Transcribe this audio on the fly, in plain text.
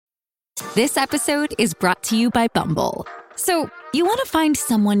This episode is brought to you by Bumble. So, you want to find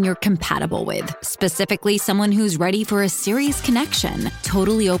someone you're compatible with, specifically someone who's ready for a serious connection,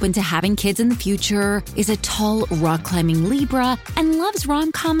 totally open to having kids in the future, is a tall, rock-climbing Libra, and loves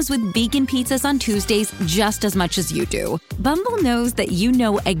rom-coms with vegan pizzas on Tuesdays just as much as you do. Bumble knows that you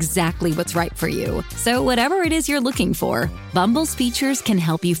know exactly what's right for you. So whatever it is you're looking for, Bumble's features can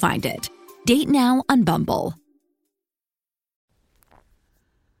help you find it. Date now on Bumble.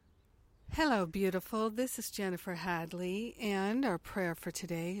 Hello, beautiful. This is Jennifer Hadley, and our prayer for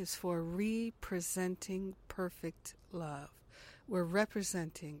today is for representing perfect love. We're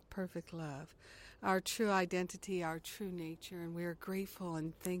representing perfect love, our true identity, our true nature, and we are grateful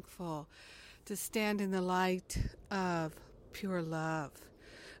and thankful to stand in the light of pure love.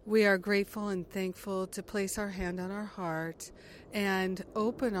 We are grateful and thankful to place our hand on our heart and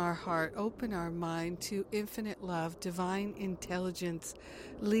open our heart, open our mind to infinite love, divine intelligence,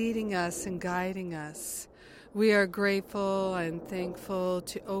 leading us and guiding us. We are grateful and thankful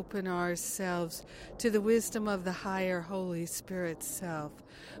to open ourselves to the wisdom of the higher Holy Spirit self.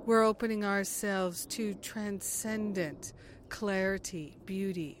 We're opening ourselves to transcendent clarity,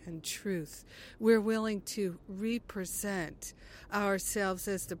 beauty, and truth. We're willing to represent ourselves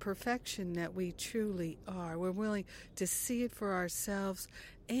as the perfection that we truly are. We're willing to see it for ourselves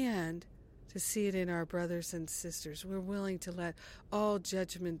and to see it in our brothers and sisters. We're willing to let all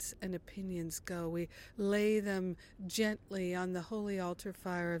judgments and opinions go. We lay them gently on the holy altar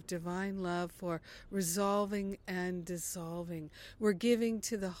fire of divine love for resolving and dissolving. We're giving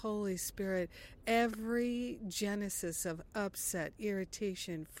to the Holy Spirit every genesis of upset,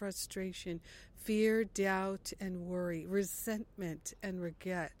 irritation, frustration, fear, doubt, and worry, resentment and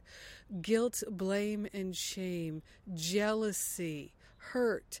regret, guilt, blame, and shame, jealousy,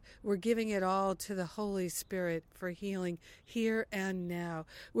 hurt. We're giving it all to the Holy Spirit for healing here and now.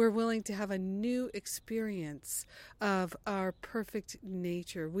 We're willing to have a new experience of our perfect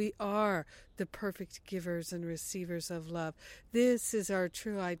nature. We are the perfect givers and receivers of love. This is our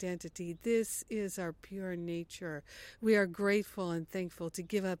true identity. This is our pure nature. We are grateful and thankful to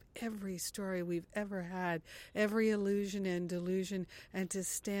give up every story we've ever had, every illusion and delusion, and to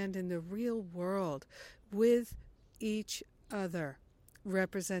stand in the real world with each other,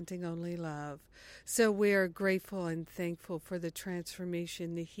 representing only love. So we are grateful and thankful for the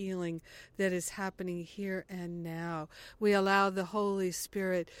transformation, the healing that is happening here and now. We allow the Holy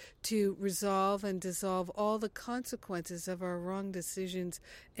Spirit to resolve and dissolve all the consequences of our wrong decisions,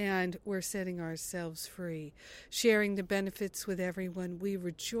 and we're setting ourselves free. Sharing the benefits with everyone, we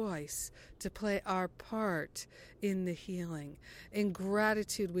rejoice to play our part in the healing. In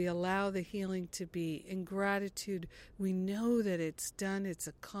gratitude, we allow the healing to be. In gratitude, we know that it's done, it's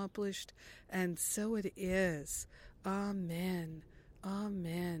accomplished, and so it is. Amen.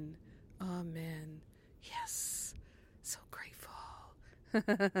 Amen. Amen. Yes. So grateful.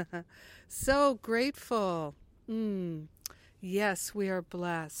 So grateful. Yes, we are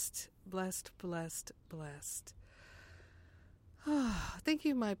blessed. Blessed, blessed, blessed. Thank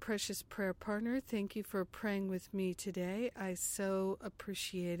you, my precious prayer partner. Thank you for praying with me today. I so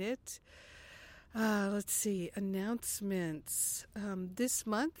appreciate it. Let's see, announcements. This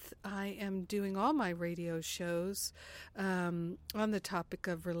month I am doing all my radio shows on the topic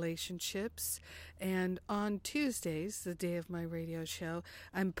of relationships. And on Tuesdays, the day of my radio show,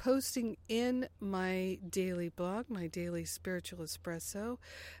 I'm posting in my daily blog, my daily spiritual espresso,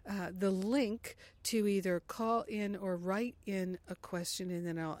 the link to either call in or write in a question, and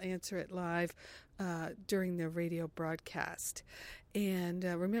then I'll answer it live during the radio broadcast. And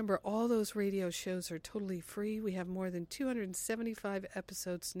remember, all those radio shows are totally free. We have more than 275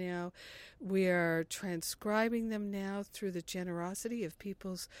 episodes now. We are transcribing them now through the generosity of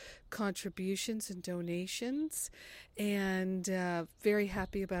people's contributions and donations. And very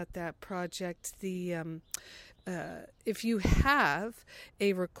happy about that project. If you have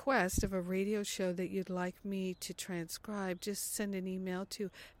a request of a radio show that you'd like me to transcribe, just send an email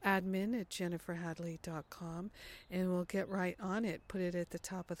to admin@jenniferhadley.com and we'll get right on it, put it at the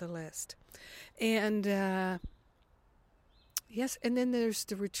top of the list. And yes, and then there's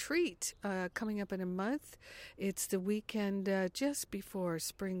the retreat coming up in a month. It's the weekend just before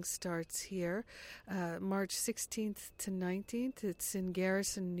spring starts here, March 16th to 19th. It's in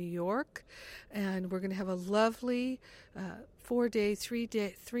Garrison, New York, and we're going to have a lovely 4-day,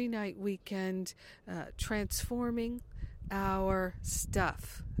 3-night weekend transforming our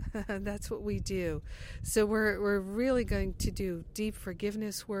stuff. That's what we do. So we're really going to do deep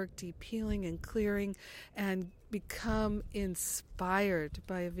forgiveness work, deep healing and clearing, and become inspired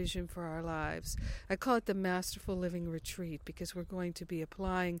by a vision for our lives. I call it the Masterful Living Retreat because we're going to be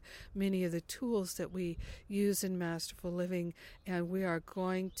applying many of the tools that we use in Masterful Living, and we are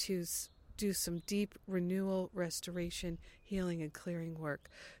going to do some deep renewal, restoration, healing, and clearing work.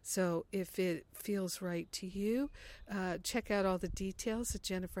 So if it feels right to you, check out all the details at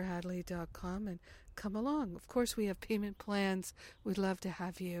jenniferhadley.com and come along. Of course, we have payment plans. We'd love to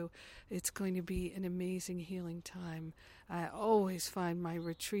have you. It's going to be an amazing healing time. I always find my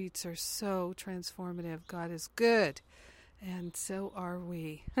retreats are so transformative. God is good. And so are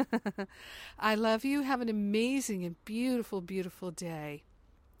we. I love you. Have an amazing and beautiful, beautiful day.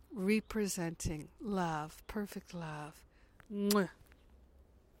 Representing love, perfect love. Mwah.